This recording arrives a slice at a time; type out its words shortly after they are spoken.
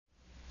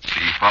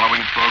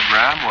following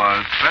program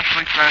was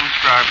specially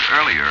transcribed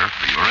earlier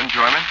for your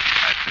enjoyment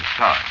at this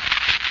time.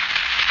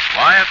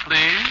 Quiet,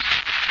 please.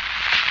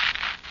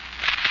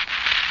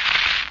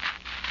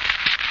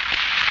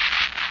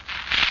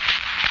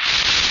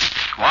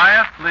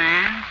 Quiet,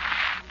 please.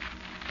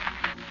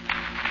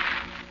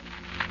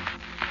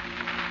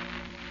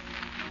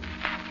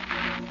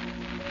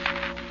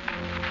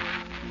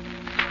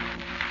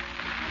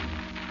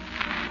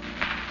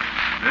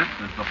 This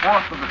is the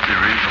fourth of a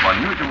series of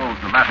unusual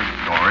dramatic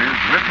stories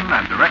written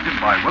and directed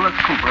by Willis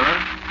Cooper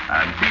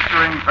and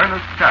featuring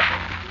Ernest Chappell.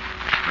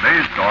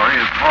 Today's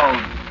story is called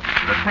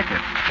The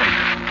Ticket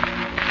Taker.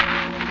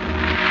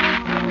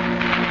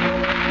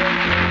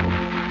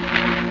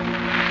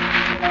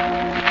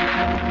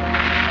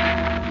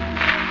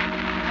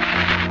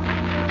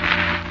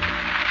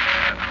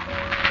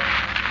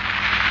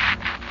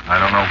 I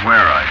don't know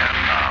where I am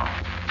now.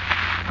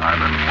 I've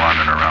been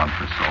wandering around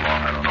for so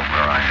long, I don't know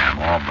where I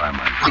am, all by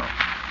myself.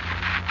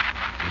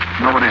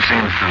 Nobody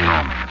seems to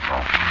know me at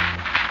all.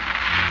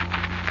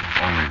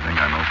 Only thing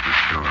I know for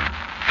sure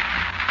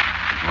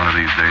is one of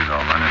these days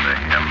I'll run into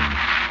him,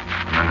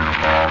 and then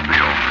it'll all be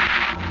over.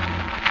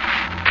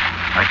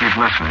 I keep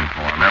listening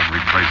for him.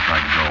 Every place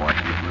I go, I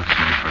keep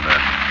listening for that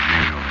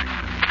jingling,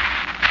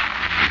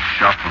 the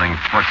shuffling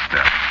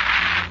footsteps,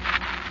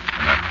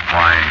 and that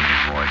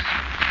whining voice.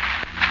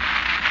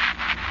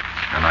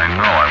 And I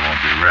know I won't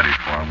be ready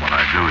for him when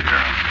I do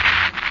hear him.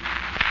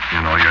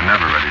 You know, you're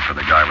never ready for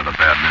the guy with the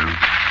bad news.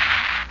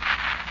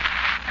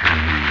 And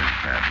he is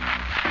bad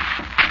news.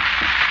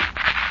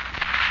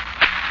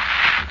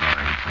 I thought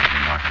I heard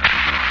something knocking at the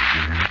door. Did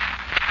you hear it?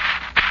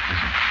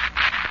 Listen.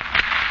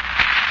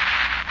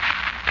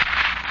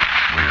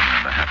 Wait a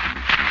minute, I have to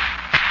be sure.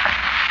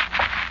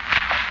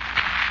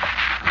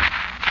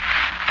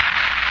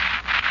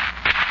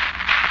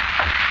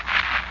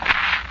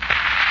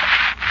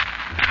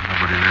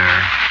 Nobody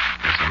there.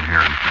 Guess I'm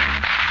hearing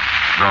things.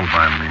 Don't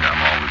mind me,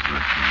 I'm always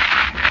listening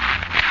for him.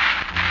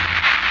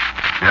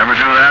 You ever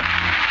do that?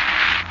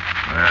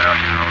 Well,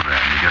 you know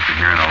that. You get to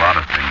hearing a lot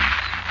of things.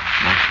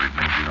 Mostly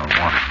things you don't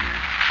want to hear.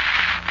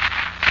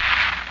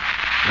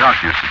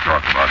 Doc used to talk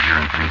about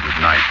hearing things at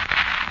night.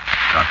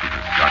 Doc was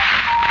a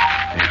Scotchman.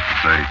 He used to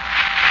say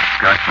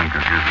Scotchmen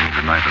could hear things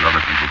at night that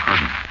other people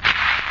couldn't.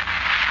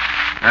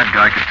 That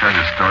guy could tell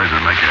you stories that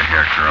make your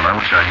hair curl. I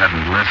wish I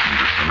hadn't listened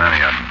to so many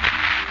of them.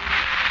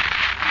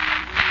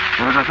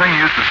 There was a thing he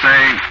used to say.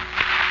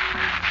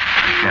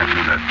 I can't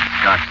do that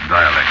Scotch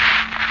dialect.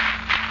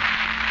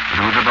 But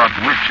it was about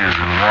witches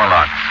and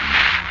warlocks and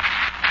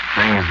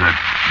things that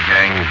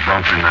gangs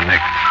bump in the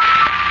nick.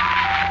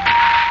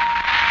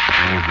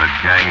 Things that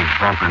gangs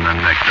bump in the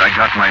nick. I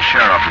got my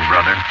share of them,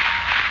 brother.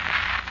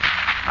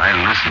 I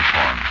listened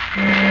for them.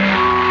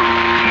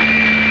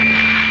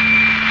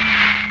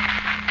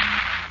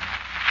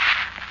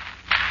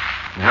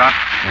 Jock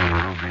and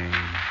Ruby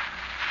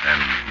and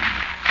me.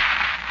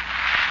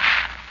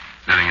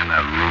 Sitting in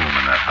that room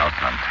in that house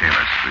on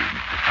Taylor Street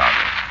in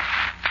Chicago.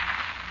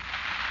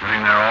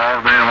 Sitting there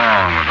all day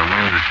long with the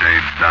window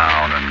shades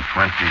down and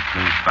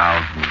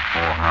 $22,418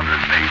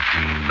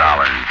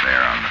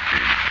 there on the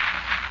table.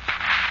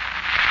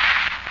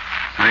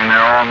 Sitting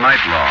there all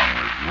night long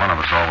with one of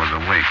us always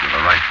awake with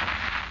a rifle,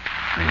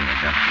 leaning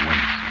against the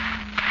window.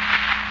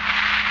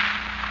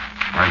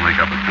 I'd wake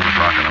up at 2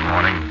 o'clock in the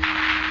morning, and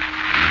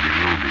there'd be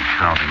Ruby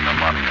counting the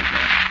money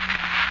again.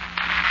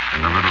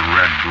 And the little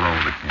red glow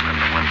that came in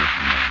the window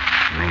from the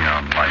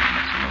neon light in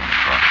the saloon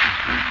across the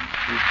street.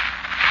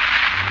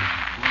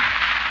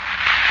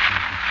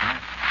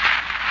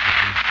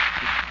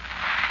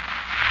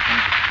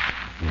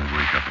 He'd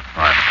wake up at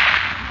 5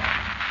 o'clock in the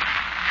morning.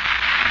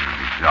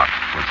 There'd be Jock's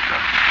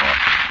footsteps across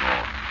the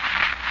floor.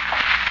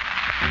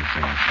 He'd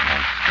sing some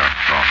old Scotch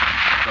song.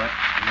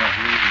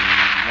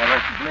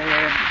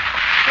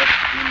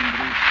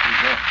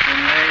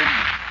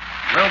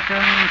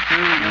 Welcome to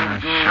your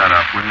good... Shut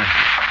up, will you?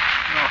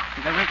 No,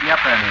 did I wake you up,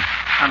 Ernie?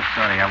 I'm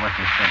sorry, I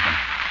wasn't thinking.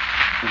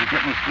 Did you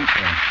get me sleep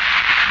then?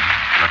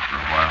 Slept for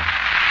a while.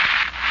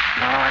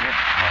 No, it's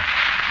hot.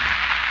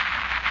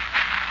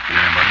 See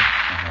anybody?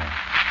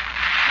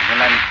 The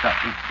lady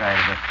stopped each side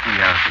about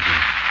 3 hours ago.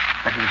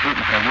 But he was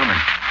looking for a woman.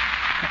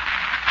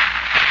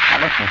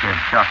 Now listen to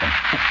him talking.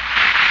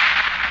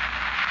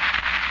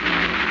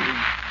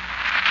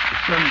 The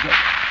sun gets...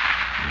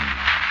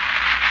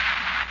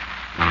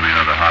 It's going to be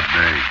another hot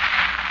day.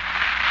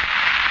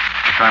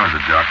 What time is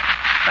it, Jock?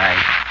 5.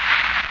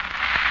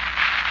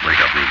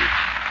 Wake up, Ruby.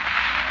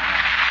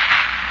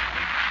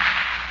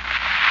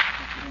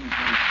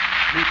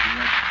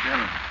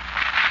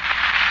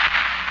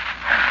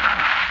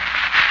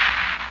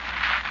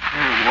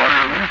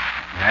 Water left?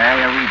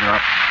 Yeah, we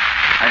drop.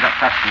 I got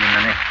thirsty in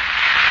the neck.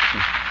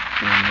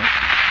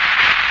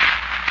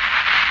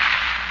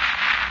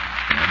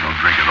 Yeah, don't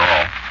drink at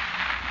all.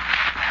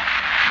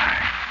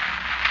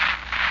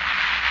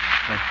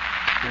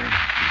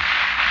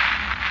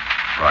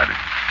 Friday.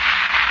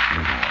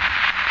 Drink the water.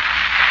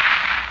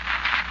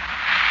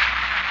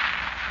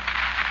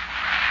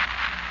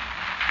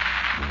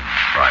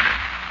 Friday.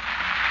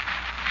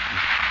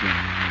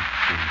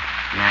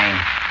 9.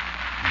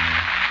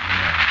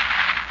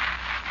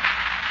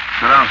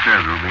 Go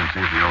downstairs, Ruby, and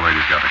see if the old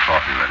lady's got the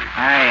coffee ready.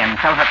 Aye, and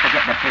tell her to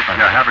get the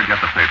papers. Yeah, have her get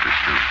the papers,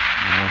 too.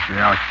 Yes,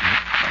 you're out.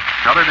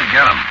 Tell her to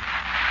get them.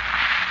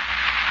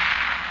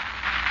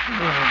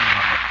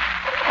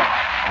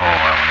 Oh,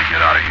 I want to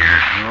get out of here.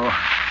 Oh,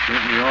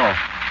 certainly all.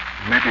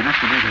 Maybe this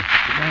will be the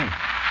day.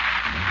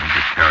 I'll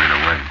get carried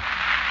away.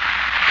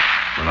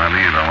 When I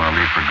leave, I want to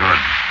leave for good.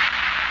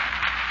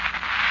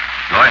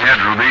 Go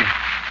ahead, Ruby.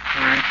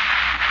 All right.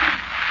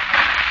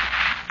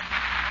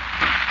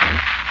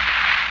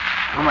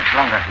 How much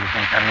longer, do you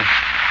think, Ernie?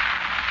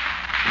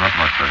 Not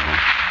much, I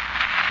hope.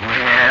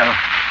 Well,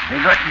 they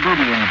got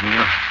Goody in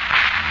jail.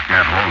 You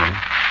can't hold them.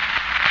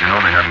 You know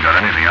they haven't got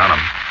anything on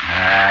them.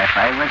 If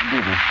I was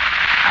Goody,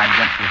 I'd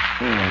want to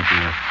stay in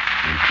jail.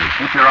 You too.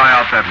 Keep your eye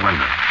out that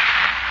window.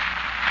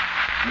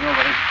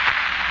 Nobody.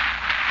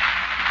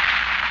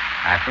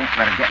 I think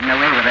we're getting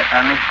away with it,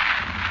 Ernie.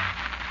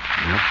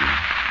 You'll see.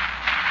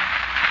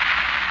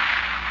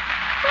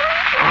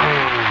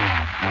 Oh,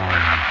 boy,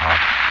 I'm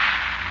hot.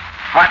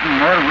 Hot in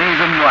more ways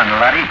than one,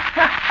 Larry.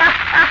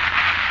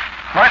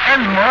 Hot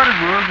in more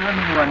ways than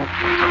one.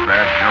 It's a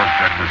bad joke.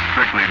 That's a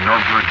strictly no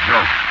good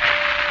joke.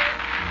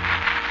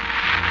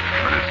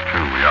 But it's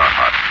true. We are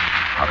hot.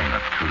 Hot in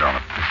that $2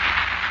 pistol.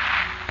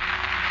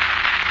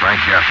 Frank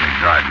Gaffney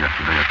died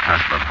yesterday at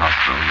Tasman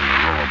Hospital with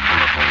a row of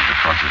bullet holes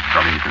across his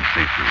belly you can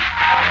see through.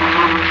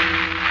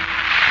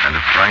 And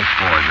if Frank's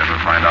boys ever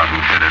find out who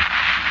did it,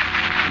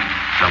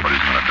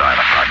 somebody's going to die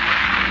the hard way.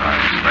 I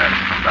was glad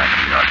to come back to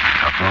the yard to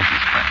cut off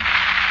his friend.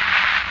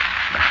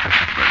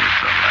 But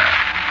it's a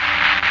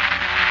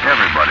laugh.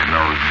 Everybody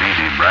knows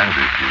Beatty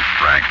Brandis was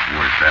Frank's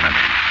worst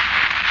enemy.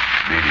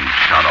 Beatty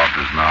shot off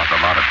his mouth a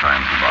lot of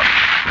times about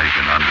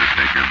making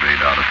Undertaker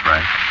bait out of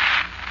Frank.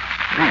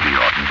 Beatty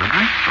oughtn't to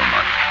drink so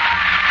much.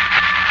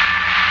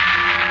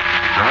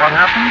 So what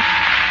happens?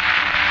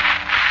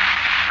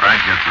 Frank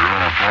gets a roll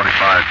of 45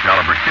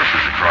 caliber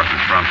kisses across his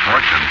front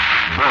porch, and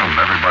boom,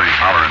 everybody's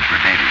hollering for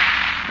Beatty.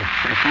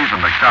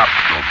 Even the cops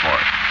go for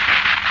it.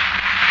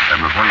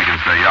 And before you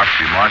can say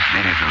yucksy mush,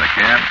 Beatty's in the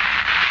can,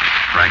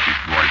 Frankie's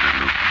boys are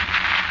looping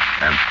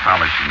and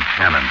polishing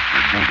cannons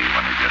for Beatty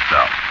when he gets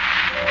out.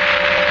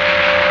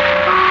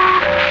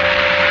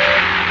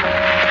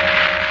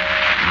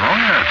 Oh,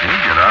 yes,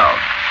 he'll get out.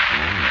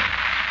 Oh, yes.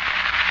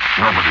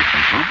 Nobody can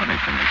prove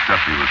anything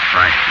except he was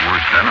Frank's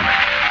worst enemy.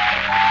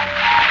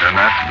 And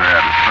that's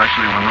bad,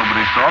 especially when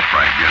nobody saw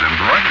Frank get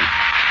embroidered.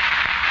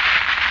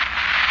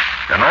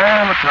 And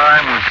all the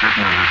time we're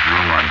sitting in this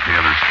room on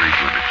Taylor Street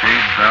with the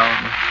shades down,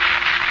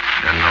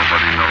 and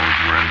nobody knows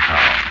we're in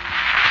town.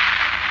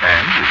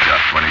 And we've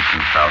got $22,418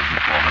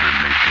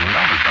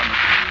 on the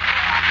table.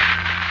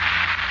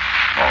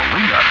 All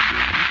we gotta do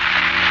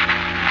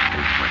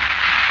is wait.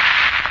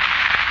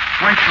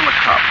 Wait till the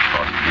cops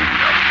toss Beatty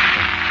out of the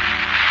case.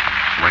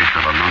 Wait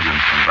till the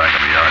Lugans from back of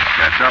the yard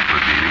catch up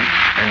with Beatty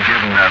and give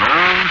him that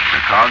old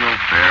Chicago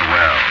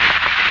farewell.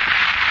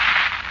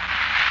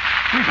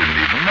 We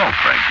didn't even know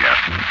Frank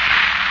Gaffney.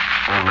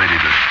 Old lady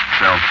that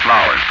sells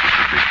flowers with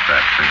the big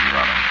fat finger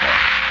on them for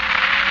us.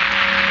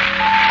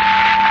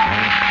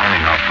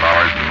 Funny how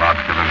flowers and lot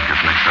killings get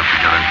mixed up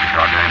together in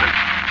Chicago, ain't it?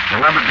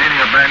 Remember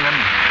Beatty O'Banion?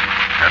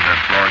 Had that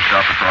flower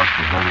shop across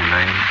from Holy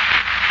Lane?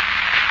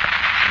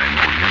 They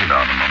mowed him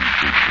down among the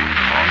sweet peas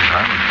a long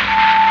time ago.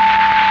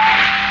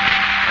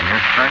 And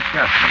here's Frank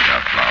Gaffney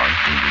got flowers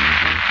from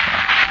Beatty's old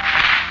shop.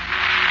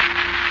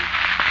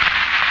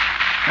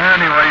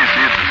 Anyway, you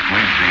see, it's a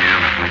sweet deal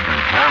if we can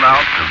hold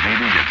out till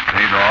Beatty gets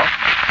paid off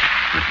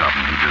for something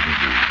he didn't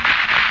do.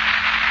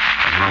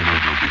 The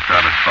Rubens will be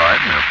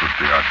satisfied, and they'll put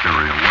the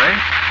artillery away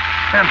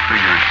and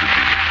figure it's a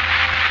deal.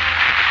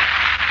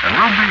 And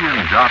Ruby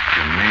and Doc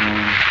and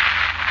me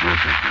will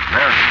take the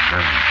very,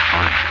 very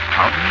fine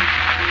powder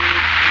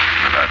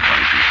for that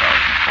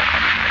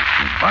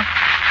 $22,418,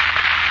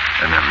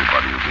 and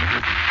everybody will be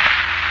happy.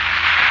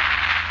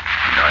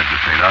 The guys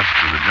that paid us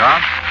for the job,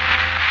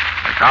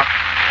 the cops,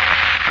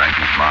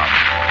 Frankie's mom,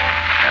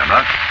 and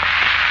us,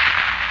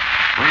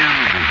 we'll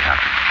be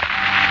happy.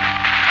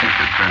 He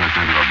could turn us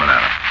into a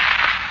banana.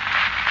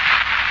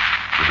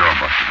 The door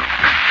busted open.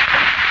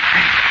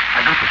 Hey,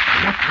 I got this.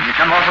 You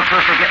come awful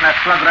close to getting that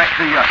slug right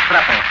through your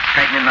scrapple.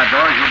 Tightening the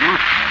door as you do.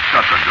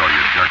 Shut the door,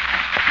 you jerk.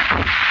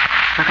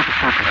 Look at the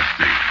circle. Let's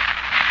see.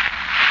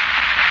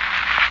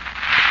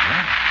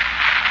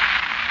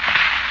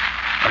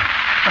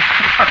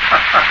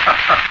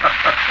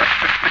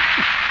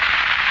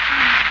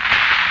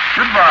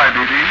 Goodbye,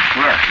 Beatty.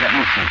 Here, let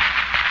me see.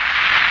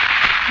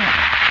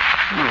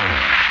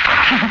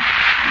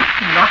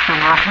 Knocked him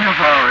off half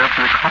hour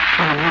after the cops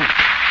came in.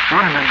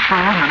 Running and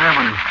Bowman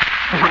Avenue.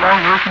 There's a long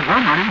way from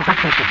home, Rudy. Those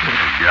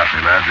Gaffney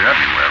lads are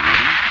everywhere,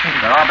 Rudy.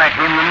 They're all back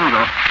here in the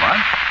noodle. What?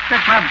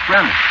 They're Bob's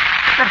done.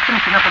 They're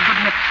finishing up a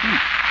good next week.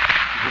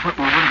 When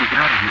do we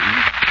get out of here,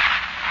 Rudy?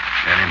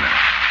 Any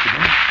minute.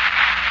 Today?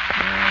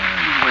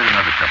 You wait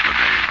another couple of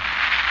days.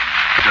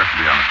 Just to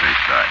be on the safe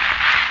side.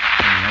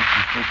 I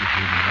can take it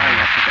here.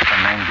 I have to get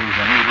the 9 days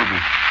on you, Ruby.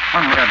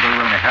 One more day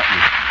will help you.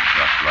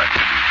 Just like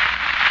it is.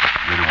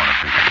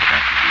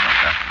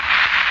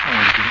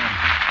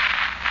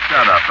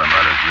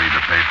 read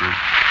the papers.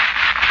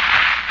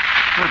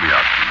 We'll be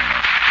out soon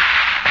enough.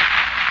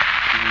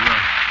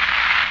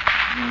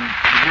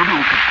 Maybe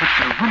we could put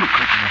the window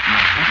curtain up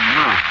now.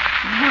 No.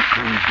 You're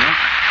clean, Jack.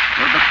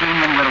 Well, the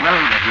cleaning were well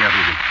over here,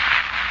 Ruby.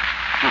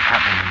 What's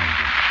happening,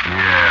 Major?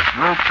 Yes,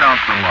 we'll count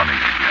the money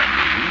again,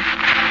 Ruby.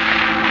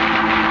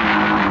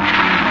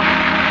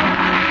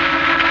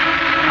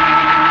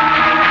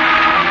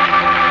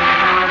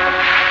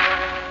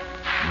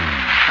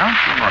 Count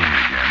the money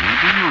again.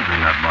 You'll be using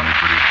that money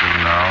pretty soon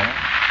now.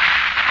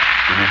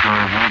 Pretty soon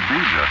it won't be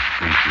just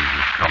pieces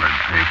of colored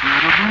paper.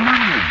 It'll be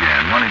money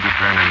again. Money to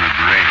turn into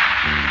grapes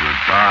and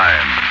goodbye.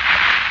 And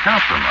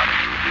count the money,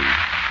 Ruby.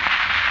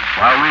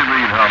 While we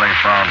read how they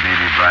found Dee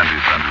Dee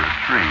Brandis under a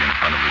tree in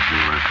front of the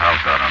jeweler's house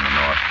out on the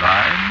north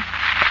side,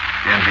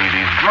 and Dee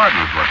Dee's blood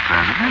was what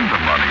turned it into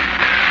money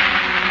again.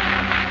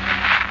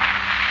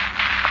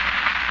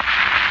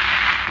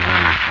 When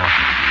we were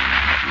talking to you and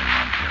have you in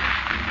Montero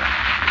Street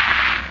after the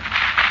paper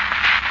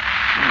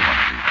we want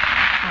to be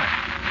right.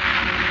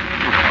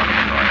 We don't want to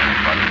annoy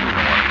anybody. We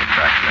don't want to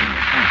attract any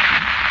attention.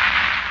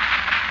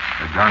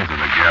 The guns of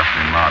the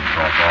gasoline mob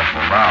talk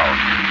awful loud.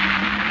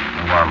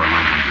 And while the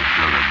Rubens is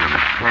still as good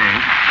as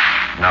paid,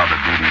 now that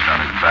Dee Dee's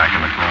on his back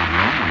in the cold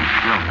room, we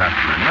still have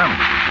to remember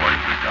the boys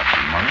that got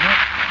the money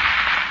up.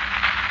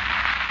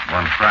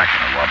 One crack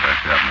in a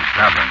Wabash Avenue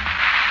tavern.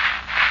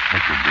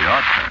 It could be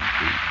our turn,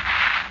 too.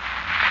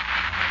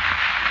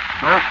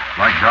 So,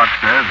 like Doc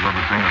says, we'll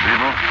be seeing the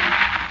people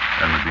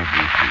and the deep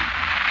blue sea.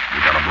 We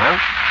got a blow,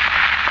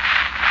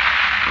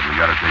 but we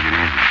got to take it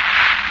easy.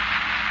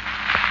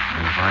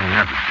 And if I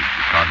have to speak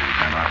Chicago,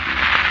 then I'll be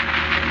there.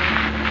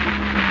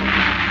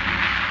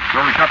 So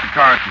we cut the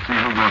cards to see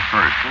who goes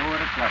first. Who would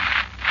have clubbed?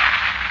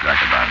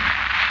 Jack O'Bannon.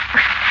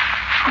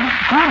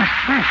 Goodness,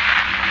 please.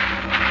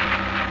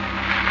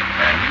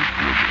 And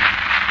Ruby.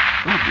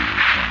 Ruby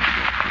is going to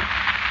go first.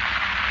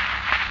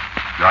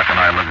 Doc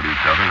and I look at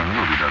each other, and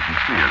Ruby doesn't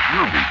see us.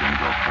 Ruby can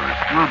go first.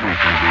 Ruby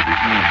can be the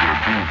eager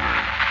beaver.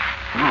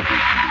 Ruby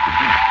can be the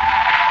beast.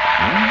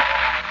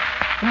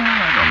 Well,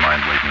 I don't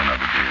mind waiting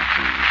another day or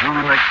two. If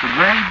Ruby makes the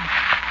grade,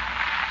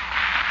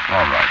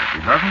 all right. If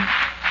he doesn't,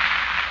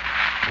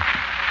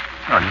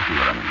 now you see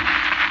what I mean.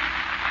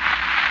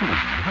 He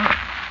doesn't need her.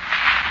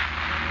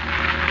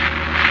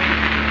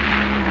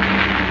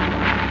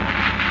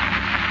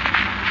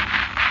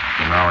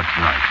 So now it's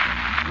night,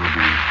 and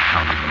Ruby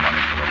counted the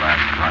money for the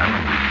last time,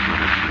 and we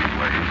split it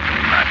 3 ways, and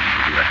he matched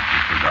for the extra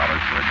 $4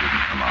 so it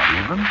didn't come out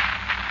even.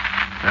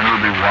 Then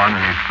Ruby won,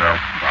 and he felt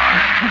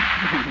fine.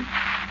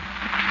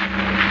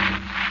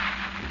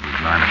 It was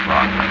 9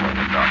 o'clock before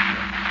the doctor.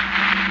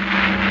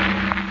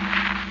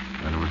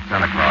 When it was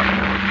 10 o'clock,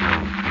 there were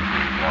still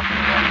people walking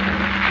around in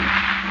the street.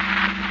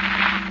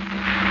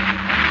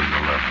 And it was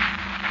 11.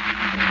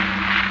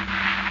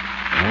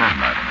 And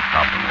midnight, and a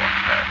copper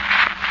walked past.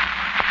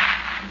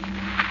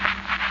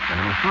 And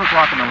it was 2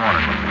 o'clock in the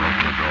morning when we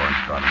opened the door and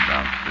started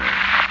downstairs.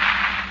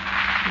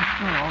 We're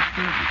still all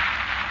busy.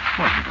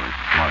 Wasn't very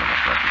smart of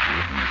us, I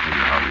suppose, when you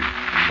figure how we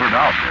hid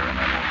out there in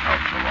that old house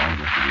so long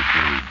just to be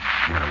sure we'd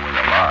get away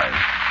alive.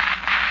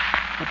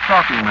 But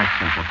talking makes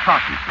people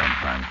talky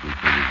sometimes. We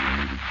figured we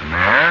needed some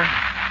air.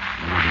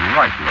 It wouldn't be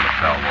right to let a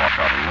pal walk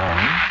out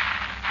alone.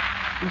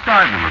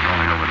 Besides, it was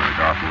only over to the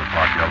Garfield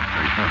Park L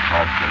station at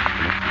Halstead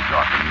Street for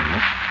Doc and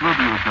me.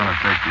 Ruby was going to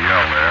take the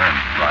L there and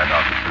ride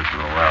out to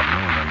Cicero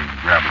Avenue and then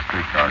grab a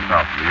streetcar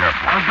south to the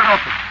airport. I'll get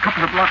off a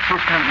couple of blocks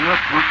first time to the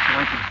airport so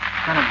I can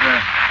kind of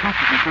take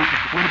it and take it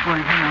to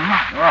anybody here in the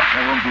lot. Oh,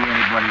 there won't be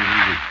anybody,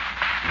 Ruby.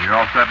 You're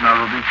all set now,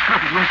 Ruby?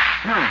 Perfect, yes,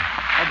 sir.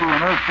 I'll be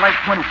on old flight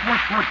 24,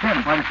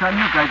 410. By the time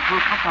you guys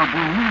break up, I'll be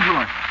in New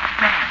York.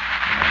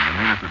 And you'll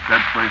meet us at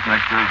Ted's place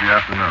next Thursday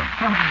afternoon.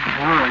 Oh,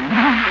 boy,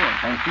 New York.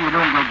 And see you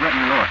don't go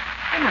getting lost.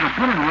 I've never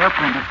been in an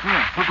airplane before.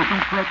 Hope it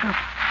don't break up.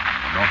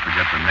 Well, don't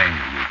forget the name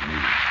you're using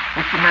either.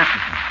 Mr.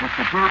 Masterson.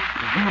 Mr. Burt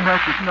Z.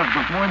 Masterson of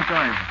Des Moines,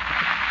 Iowa.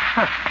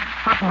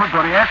 First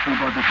nobody asked me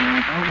about this name.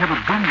 I ain't never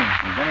been there.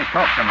 You don't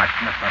talk so much,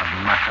 Mr.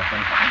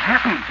 Masterson. I'm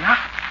happy, Doc.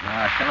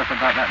 Now, tell us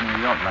about that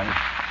New York life.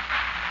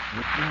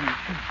 What's the name?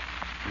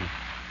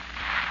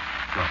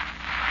 Go.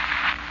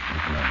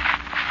 What's the matter?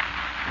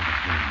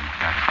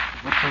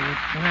 What's the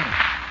matter?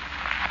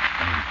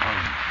 I'm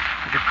calling.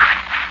 You cut.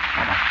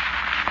 Shut up.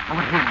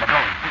 Over here in the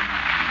door.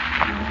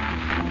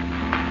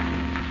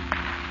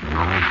 The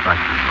only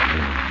factors are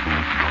in the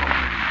fool's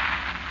doorway.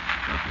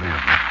 The 3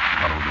 of us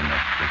huddled in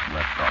that thick,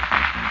 wet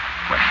darkness and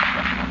sweat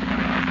swept.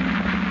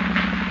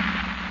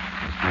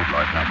 The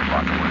streetlight half a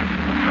block away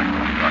from the second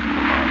one got to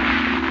the lobby.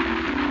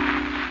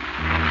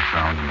 The only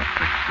sound in the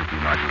thick, sticky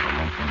night was the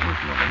lonesome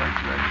whistle of a lake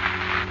ray,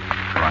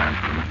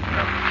 triumphant and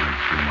ever a great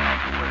 3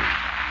 miles away.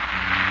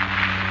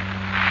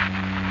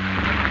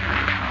 And then we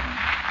heard a sound.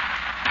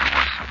 There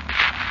was something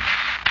coming.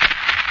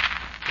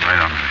 Right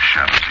out of the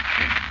shadows it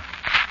came.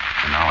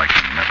 And now I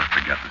can never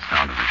forget the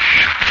sound of his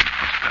shuffling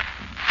footsteps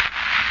and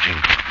the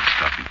jingle of the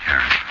stuff he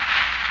carried.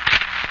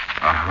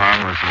 A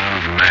harmless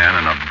old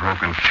man in a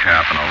broken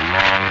cap and a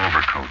long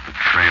overcoat that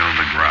trailed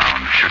the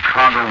ground.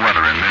 Chicago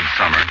weather in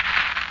midsummer,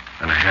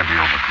 and a heavy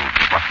overcoat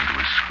buttoned to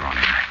his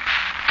scrawny neck.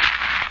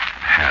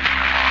 padding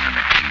along in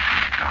the heat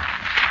and the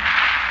darkness.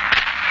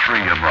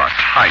 3 of us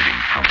hiding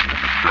from him in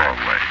the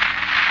doorway.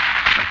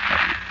 That's how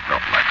he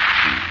felt like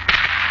too.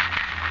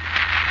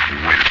 We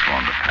waited for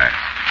him to pass.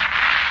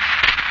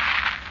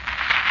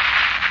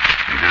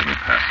 He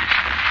didn't pass us.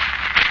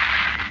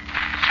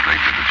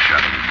 Straight to the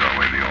shadowy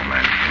doorway the old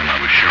man came. I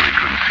was sure he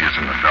couldn't see us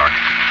in the dark.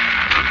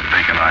 Those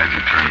vacant eyes he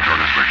turned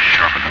toward us were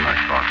sharper than I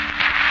thought.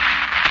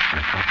 I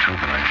thought, too,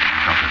 that I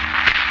felt a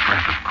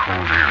breath of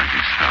cold air as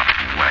he stopped,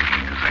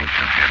 wagging his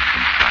ancient head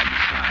from side to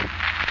side.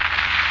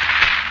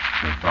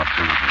 I thought,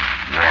 too, of the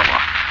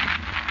warlocks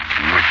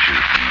and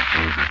witches and the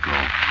things that go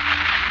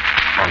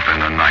bump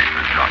in the night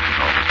that Jock was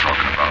always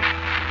talking about.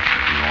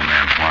 The old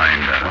man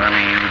whined at One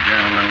of you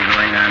gentlemen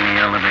going on the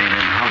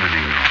elevator. How did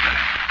he know that?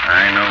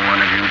 I know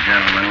one of you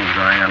gentlemen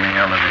going on the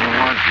elevator. Who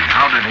was he?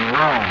 How did he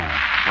know?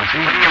 Was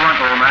he? What do you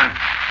want, old man?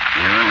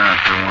 You're not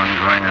the one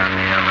going on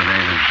the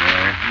elevator, sir.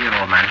 Here,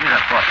 old man. Here's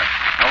a faucet.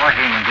 Now wash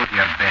him and go to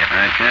your bed.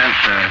 I can't,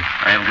 sir.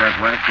 I've got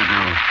work to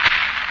do.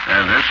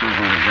 This isn't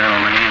the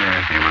gentleman either.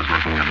 He was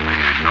looking at me,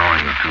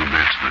 ignoring the 2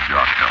 bits that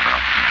Jock held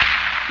out.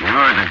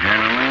 You're the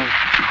gentleman.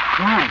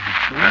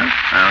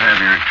 I'll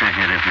have your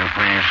ticket, if you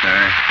please, sir.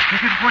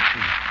 Ticket what?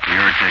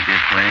 Your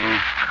ticket,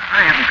 please.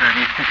 I haven't got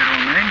any ticket,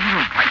 old man.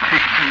 You don't buy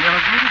tickets in the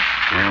elevator.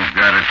 You've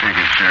got a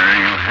ticket, sir.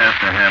 You have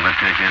to have a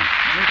ticket.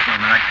 Listen,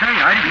 man, I tell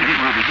you, I didn't get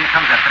it, Ruby. Here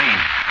comes a train.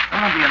 There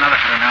won't be another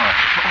for an hour.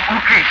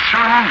 Okay,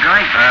 so long,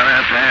 guy. I'll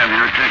have to have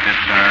your ticket,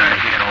 sir.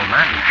 Ticket, old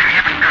man. You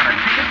haven't got a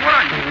ticket? What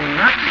are you,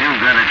 nuts? You've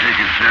got a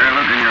ticket, sir.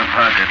 Look in your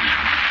pockets.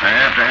 I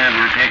have to have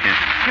your ticket.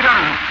 Get out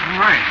of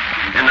the way.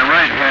 In the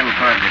right-hand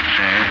pocket,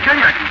 sir. Tell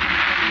you,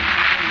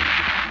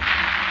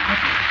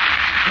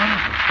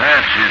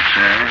 That's it,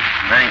 sir.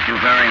 Thank you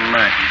very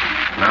much.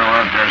 Now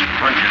I'll just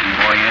punch it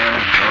for you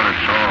so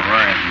it's all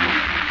right.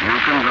 You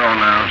can go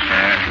now,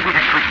 sir. Take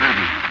it quick,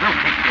 Ruby. We'll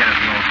take care of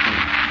the old fool.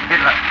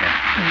 Good luck, sir.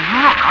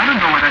 Look, I don't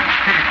know where that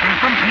ticket came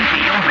from. Easy,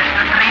 you'll miss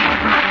the train.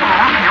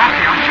 Oh, okay. I'll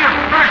see you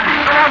Thursday.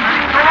 So long,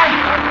 honey. So long.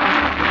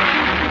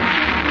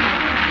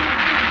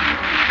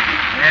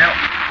 Well,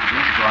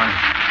 he's gone.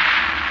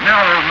 Now,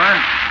 old man.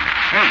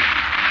 Hey.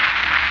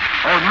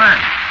 Old man.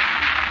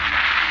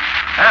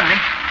 Andy,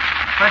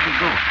 where'd he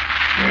go?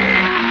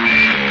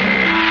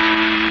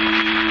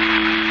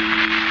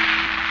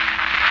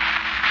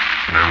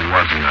 There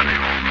wasn't any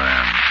old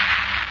man.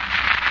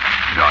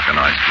 Jock and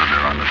I stood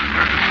there on the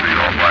deserted street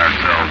all by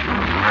ourselves with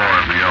the roar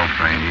of the L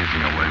train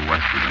easing away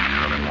westward in the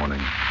early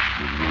morning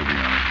with Ruby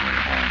on his way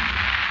home.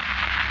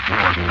 There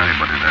wasn't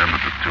anybody there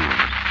but the 2 of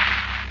us.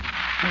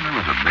 Well, there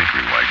was a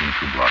bakery wagon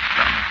 2 blocks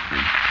down the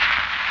street.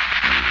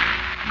 There was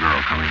a girl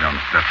coming down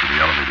the steps of the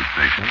elevated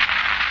station.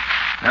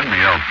 And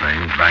the L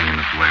train banging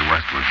its way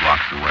westward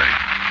blocks away.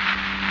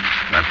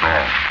 That's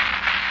all.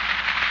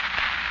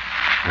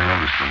 I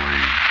noticed the way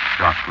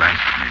Jock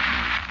glanced at me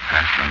when we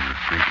passed under the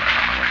streetlight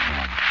on the way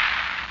home.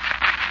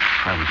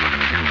 I was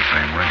looking at him the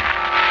same way.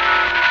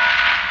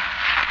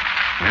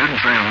 We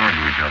didn't say a word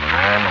to each other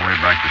all the way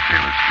back to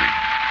Taylor Street.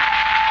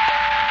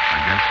 I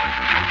guess we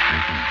were both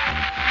thinking the same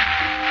thing.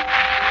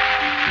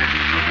 Maybe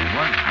Ruby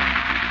was going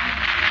to be the guy.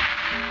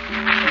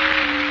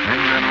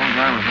 Maybe that old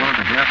guy was one of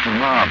the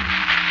Gaston mob.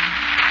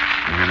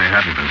 Maybe they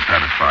hadn't been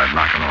satisfied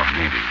knocking off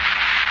Dee.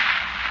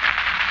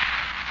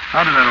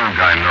 How did that old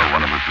guy know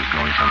one of us was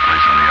going someplace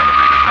on the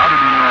elevator? How did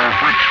he know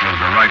which was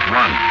the right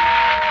one?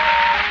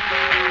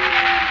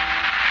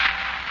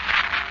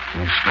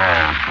 We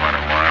stalled quite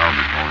a while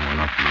before we went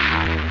up to the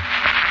room.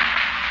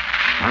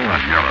 I'm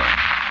not yellow,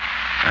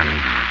 and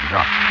neither is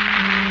Doc.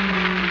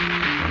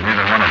 But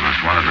neither one of us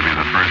wanted to be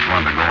the first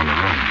one to go in the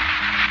room.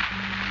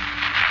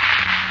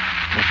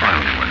 We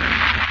finally went in.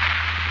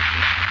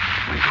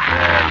 We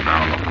crawled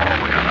down the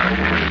hallway on our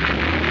hands and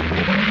knees.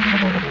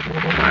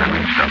 I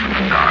reached up in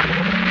the dark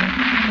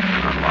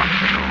and unlocked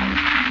the door.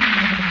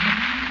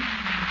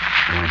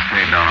 And we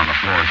stayed down on the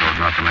floor so as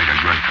not to make a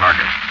good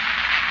target.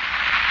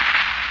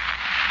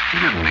 We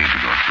didn't need to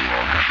go through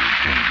all that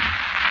routine.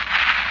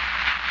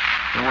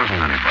 There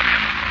wasn't anybody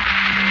in the room.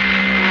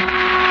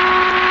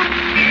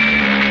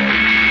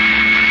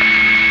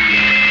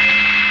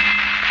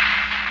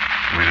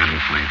 We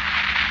didn't sleep.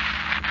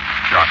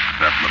 Jock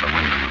sat by the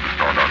window with the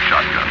sawed-off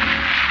shotgun.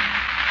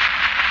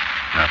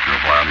 After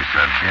a while, he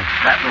said, If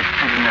that was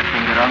putting the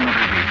finger on the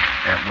Ruby,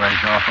 it was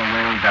awful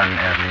well done,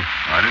 Early.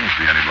 I didn't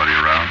see anybody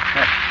around.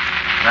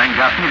 Thank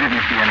God he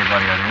didn't see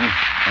anybody around,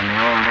 and the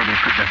old lady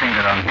put the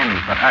finger on him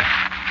for us.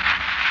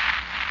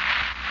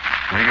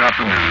 We got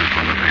the news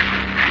from the paper.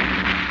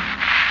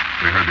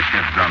 We heard the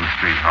kids down the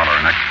street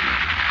hollering extra.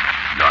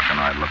 Jock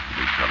and I looked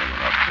at each other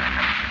without saying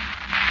anything.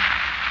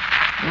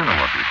 You know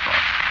what we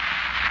thought.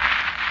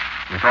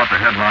 We thought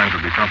the headlines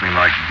would be something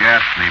like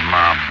Ghastly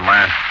Mob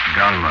Blasts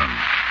Gunman,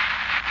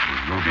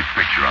 with Ruby's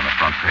picture on the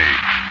front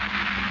page.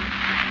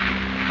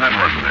 That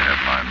wasn't the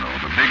headline,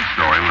 though. The big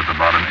story was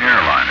about an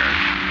airliner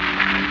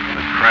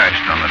that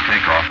crashed on the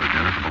takeoff at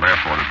Municipal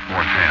Airport at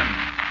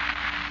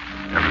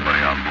 4:10.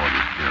 Everybody on board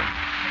was killed.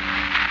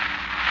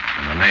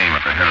 And the name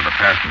at the head of the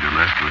passenger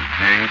list was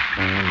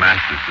J.P.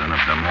 Masterson of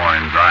Des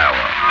Moines,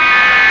 Iowa.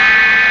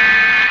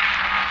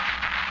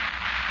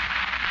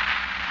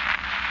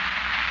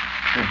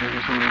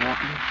 this in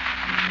Milwaukee?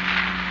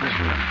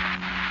 Listen to me.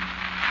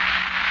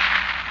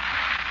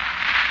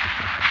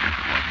 I think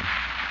it wasn't.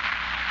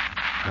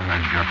 Then I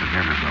got the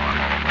neighbors know I'm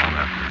all alone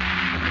after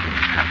everything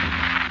that's happened.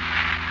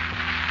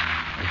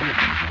 I hear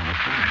things all the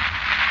time.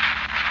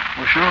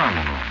 Well, sure I'm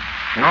alone.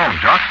 No,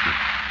 Jock's it.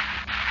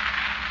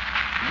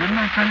 Didn't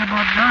I tell you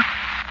about Jock?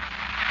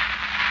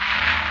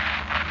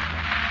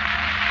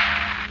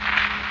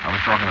 I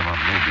was talking about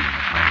Ruby and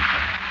the plane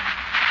thing.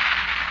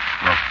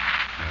 Look,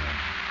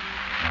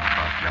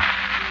 about Jock.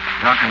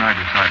 Jock and I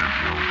decided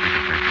the old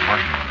ticket taker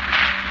wasn't one of the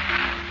guys.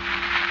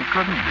 He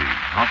couldn't be.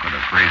 How could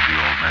a crazy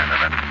old man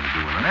have anything to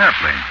do with an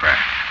airplane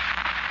crash?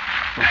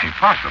 It ain't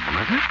possible,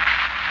 is it?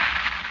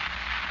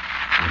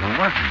 Well, it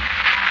wasn't.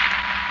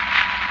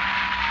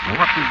 Well,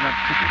 what was that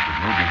ticket that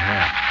Ruby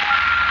had?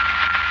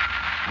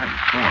 I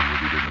was sworn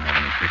Ruby didn't have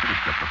any ticket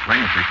except a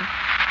plane ticket.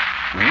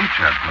 We each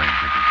had plane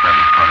tickets. That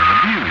was part of the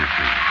deal, you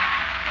see.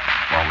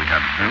 All we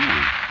had to do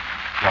was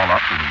call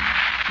up and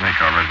make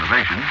our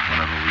reservations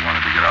whenever we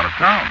wanted to get out of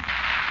town.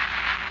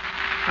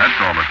 That's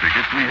all the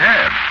tickets we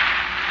had.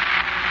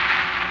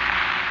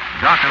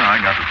 Doc and I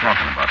got to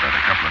talking about that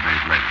a couple of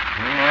days later.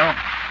 Well,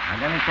 I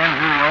didn't tell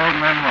who the old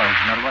man was,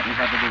 nor what he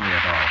had to do with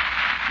it all.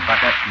 But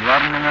that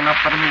wasn't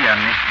enough for me,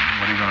 Ernie.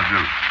 What are you going to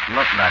do?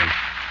 Look, Larry,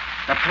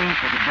 the plane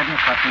ticket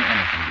didn't cost me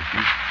anything, you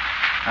see.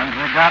 And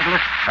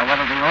regardless of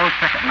whether the old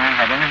ticket man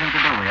had anything to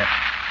do with it,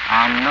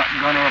 I'm not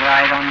going to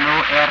ride on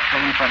no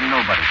airplane for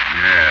nobody.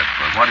 Yes,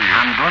 but what are you...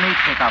 I'm going to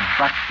take a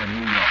bus to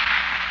New York.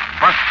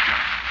 Bus, John?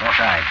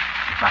 Okay,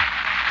 in fact,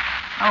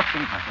 I'll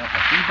pay myself a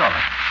 $3.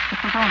 It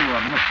was only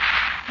a minute.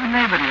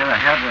 Nobody ever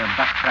heard of a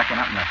bus cracking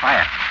up in the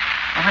fire.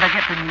 And when I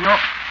get to New York,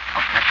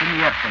 I'll catch an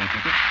airplane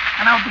ticket,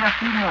 and I'll be a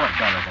few more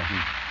dollars a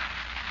week.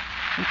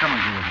 You come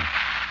and go with me.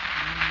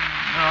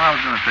 No, I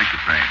was going to take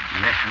the train.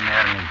 Listen,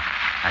 Ernie,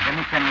 I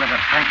didn't tell whether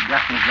Frank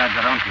Gaffney's lads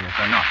are onto us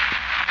or not.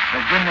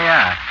 But when they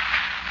are,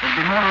 they'll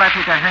be more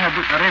likely to hang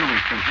about the railway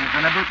stations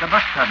than about the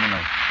bus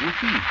terminals. You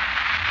see?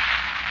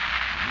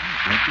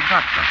 I think you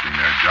got something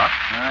there, Jock.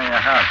 I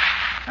have.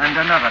 And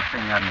another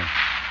thing, Ernie.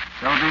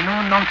 There'll be no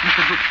nonsense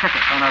about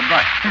tickets on our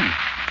bus, too.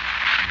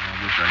 I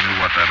wish I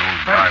knew what that old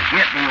guy...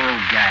 Forget the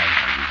old guy.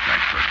 I wish I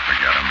could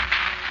forget him.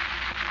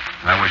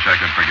 I wish I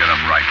could forget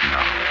him right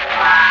now.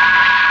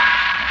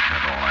 I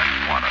had all I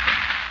want of him.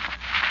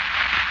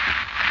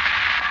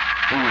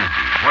 Who is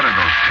he? What are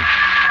those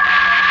tickets?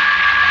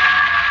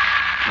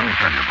 Let me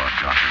tell you about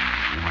Jock and me.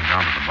 We went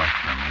down to the bus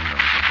terminal.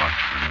 There was a bus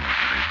for Newark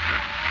at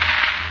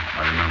 8:30.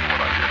 I remember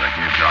what I did. I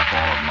gave Jock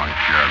all of my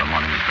share of the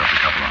money except a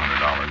couple of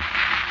 $100.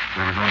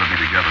 We were going to be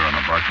together on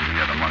the bus, and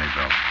he had the money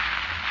belt.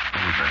 I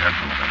wish I had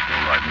some of that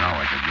bill right now.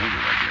 I could use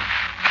it, I guess.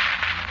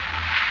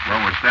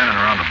 Well, we're standing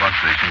around the bus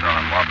station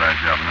down on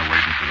Wabash Avenue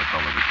waiting for the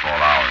fellow to call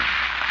ours.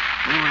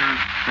 We were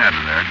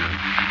standing there just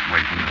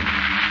waiting and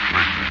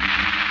listening.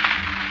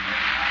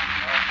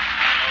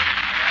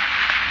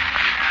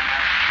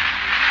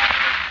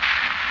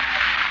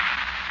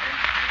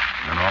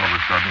 Then all of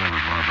a sudden, there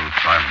was one of those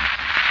silences.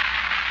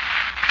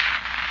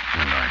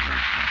 And I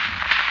heard something.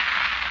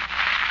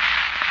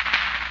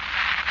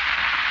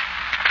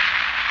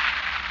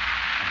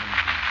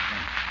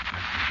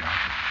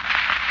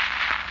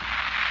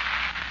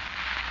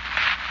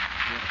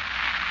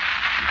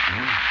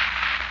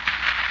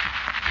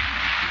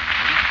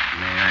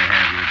 May I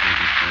have your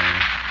ticket, sir?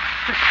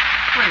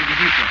 Where did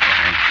you come from?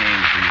 I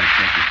came for your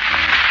ticket,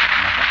 sir.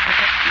 Not a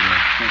ticket? Your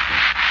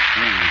ticket.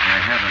 Please, I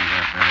haven't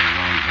got very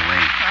long to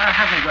wait. I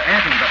haven't got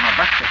anything but my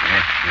bus ticket.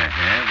 Yes, you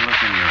have. Look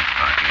in your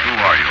pocket. Who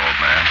are you, old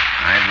man?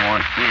 I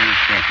want his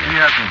ticket. He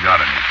hasn't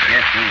got anything.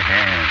 Yes, he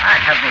has. I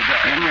haven't got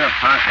it. In your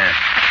pocket.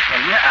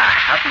 Well, yeah, I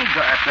haven't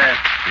got it.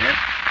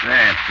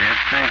 That's it.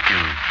 Thank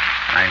you.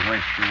 I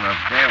wish you a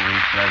very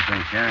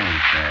pleasant journey,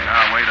 sir.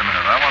 Now, wait a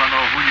minute. I want to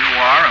know who you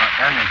are and...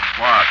 Ernie.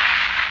 What?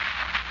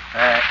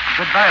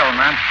 Goodbye, old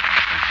man.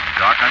 Listen,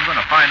 Doc, I'm going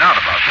to find out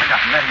about this. Shut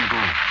up. Let him go.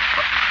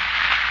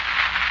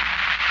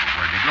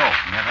 Where'd he go?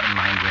 Never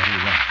mind where he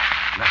went.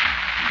 Listen.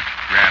 He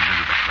crammed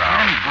into the crowd.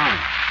 Let him go.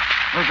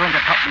 We're going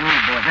to top the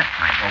old boy this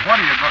time. Well, what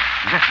are you going...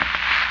 Listen.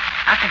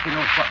 I think he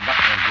knows what bus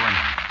we're going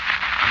on.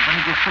 I'm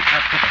going to just fix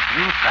our tickets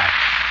real fast.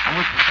 And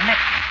we'll take the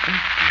next one, see?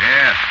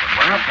 Yes, but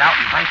what... Look out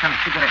and buy some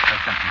cigarettes or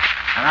something.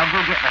 And I'll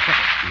go get the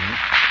tickets, see?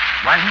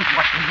 While he's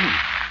watching you.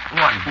 Go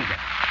on, beat it.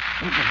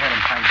 Meet you here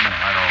in 5 minutes.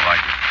 I don't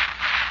like it.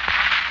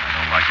 I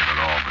don't like it at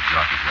all, but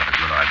Jock has got a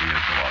good idea,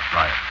 so I'll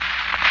try it.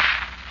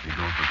 He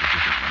goes to the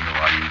ticket window.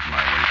 I ease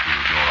my way through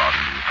the door out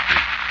into the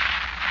street.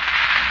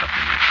 And up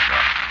in his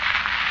cigar.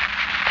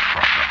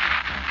 Cross up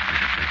this thing.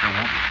 Ticket taker,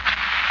 won't he?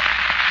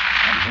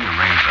 How does he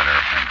arrange that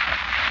airplane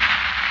crash?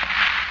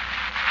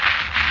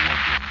 He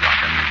won't give Jock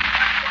a need.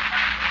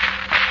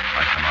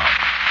 I come out.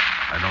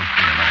 I don't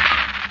see him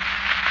anywhere.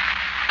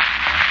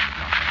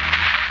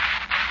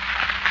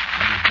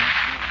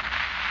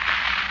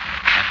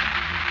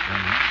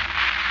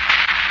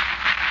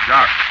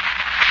 Jock.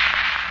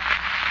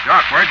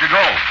 Jock, where'd you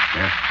go?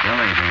 Just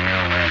silly to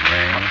yell that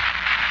way.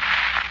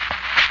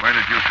 Where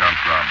did you come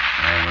from?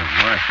 I was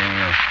watching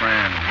your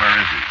friend. Where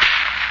is he?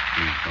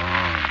 He's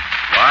gone.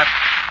 What?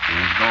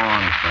 He's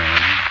gone,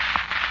 friend.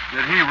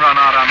 Did he run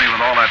out on me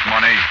with all that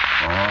money?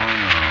 Oh,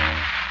 no.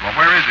 Well,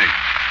 where is he?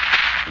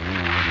 You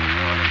wouldn't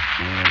really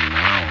see him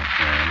now,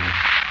 friend.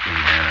 He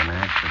had an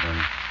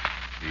accident.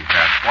 He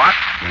had what?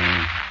 He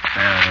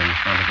fell in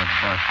front of the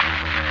bus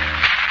over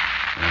there.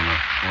 I'm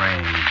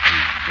afraid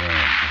he's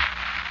dead.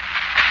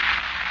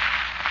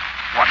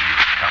 What are you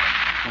telling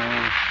me?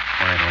 Oh,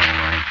 quite all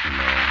right, you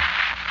know.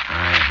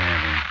 I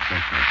have him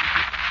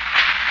ticketed.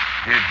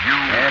 Did you...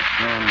 That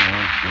gun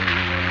won't do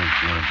you any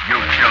good, You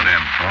friend. killed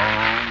him. Oh,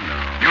 no.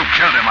 You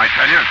killed him, I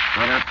tell you.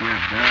 Put up your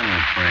gun,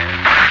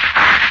 friend.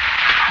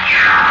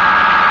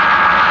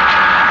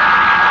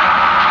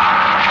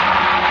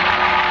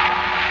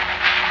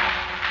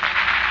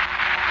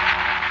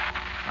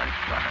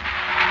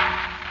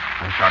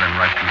 I shot him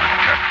right through the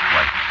chest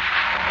twice.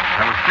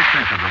 I was 6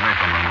 inches away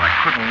from him, and I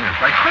couldn't miss.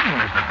 I couldn't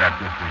miss at that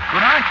distance,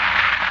 could I?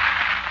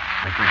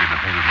 I figured that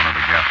he was one of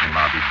the ghastly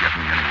mob. He'd get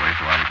me anyway,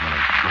 so I was going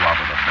to go out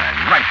with a bang.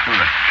 Right through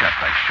the chest,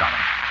 I shot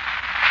him.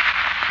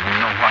 And you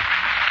know what?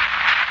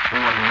 He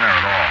wasn't there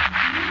at all.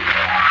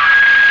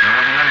 There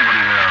wasn't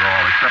anybody there at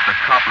all, except a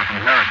copper from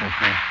Harrison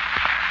Street,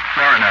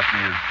 staring at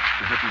me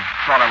as if he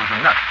thought I was a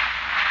nut.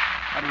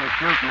 What are you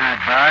shooting at,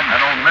 Bud?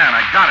 That old man,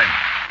 I got him.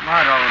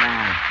 What old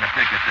man? The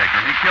ticket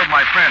taker. He killed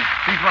my friend.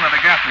 He's one of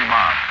the ghastly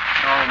mob.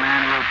 What old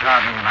man you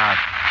talking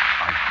about?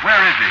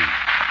 Where is he?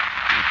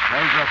 You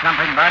crazy or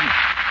something, Bud?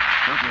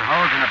 Shooting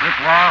holes in the brick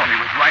wall? He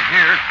was right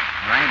here.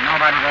 There ain't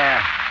nobody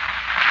there.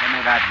 Give me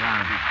that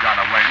gun. He's got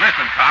away.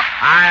 Listen, cop.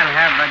 I'll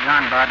have the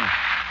gun, Bud.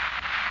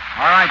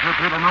 All right, you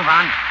people, move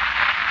on.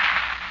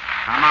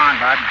 Come on,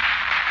 Bud.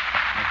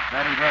 It's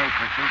 30 days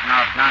for shooting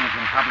off guns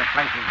in public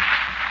places.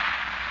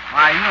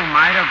 Why, you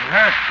might have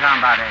hurt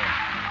somebody.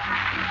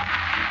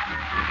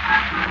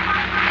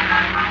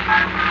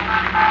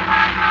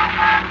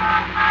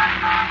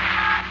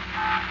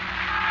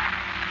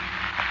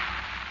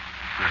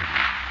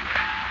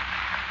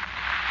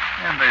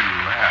 And they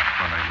laughed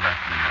when they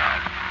left me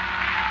out.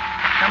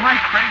 Am I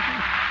crazy?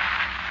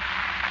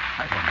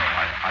 I don't know.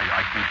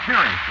 I keep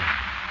hearing things.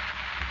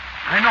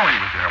 I know he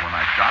was there when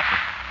I shot,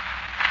 but...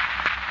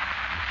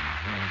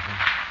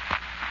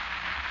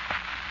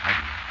 I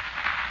didn't.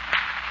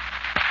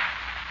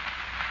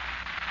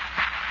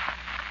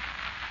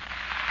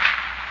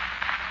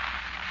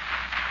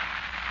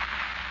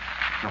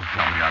 Don't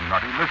tell me I'm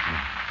nutty. Listen.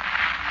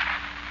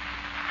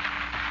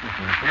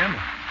 Listen, it's him.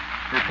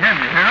 It's him.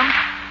 You hear him?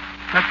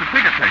 That's the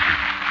ticket taker.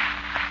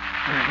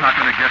 He's not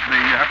going to get me.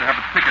 You have to have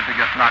a ticket to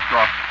get knocked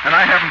off. And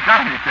I haven't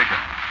got any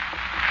ticket.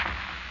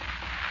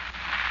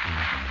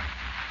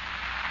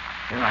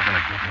 You're not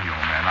going to get me,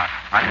 old man.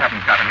 I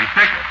haven't got any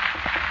ticket.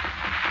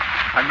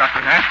 I'm not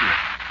going to answer it.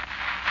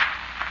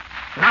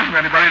 There isn't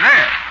anybody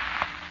there.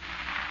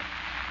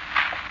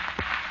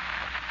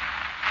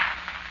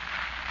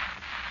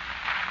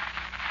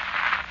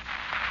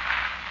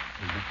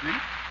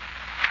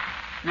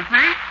 You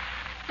see?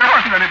 There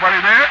wasn't anybody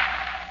there.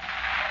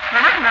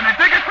 There isn't any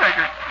ticket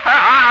taker.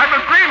 I've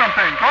been dreaming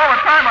things. All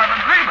the time I've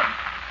been dreaming.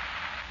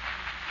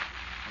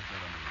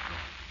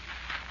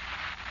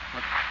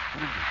 What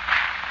is it?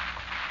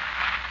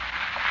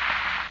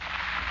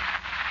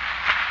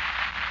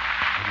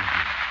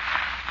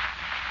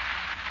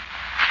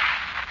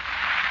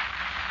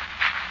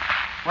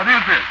 What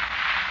is this?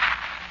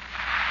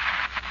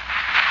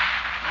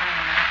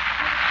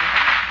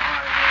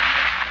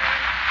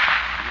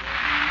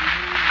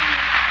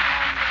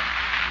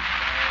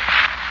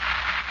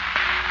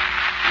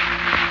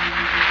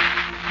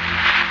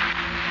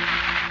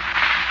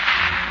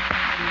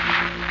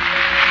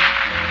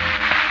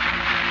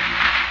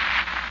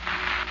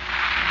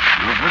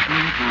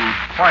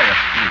 Quiet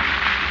Street.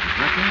 It was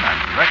written and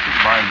directed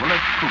by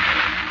Willis Cooper.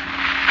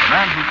 The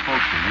man who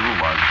spoke to you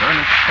was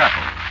Ernest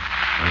Chappell.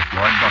 First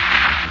Lloyd Buster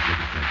was the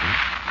ticket taker.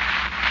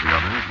 The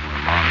others were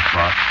Lon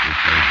Clark, who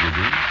played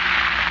Ruby,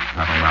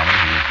 Pat O'Malley,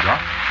 who was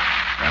Doc,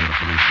 and the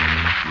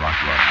policeman, Rock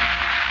Larson.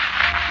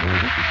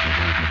 Music was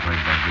composed and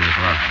played by Dave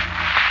Larson.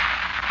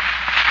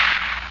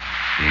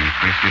 The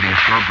Space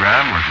Studios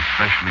program was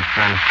especially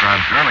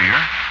transcribed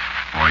earlier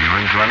for your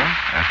enjoyment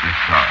at this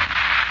time.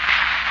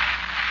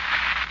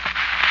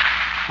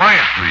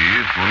 Quiet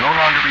Please will no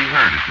longer be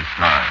heard at this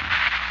time.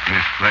 In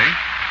its place,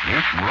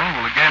 Mutual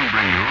will again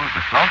bring you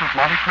The Salt of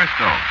Monte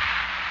Cristo.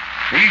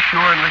 Be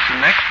sure and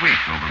listen next week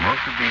over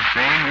most of these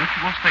same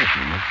Mutual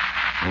stations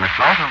when The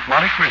Salt of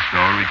Monte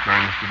Cristo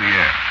returns to the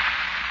air.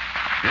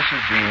 This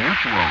is the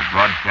Mutual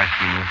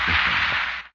Broadcasting System.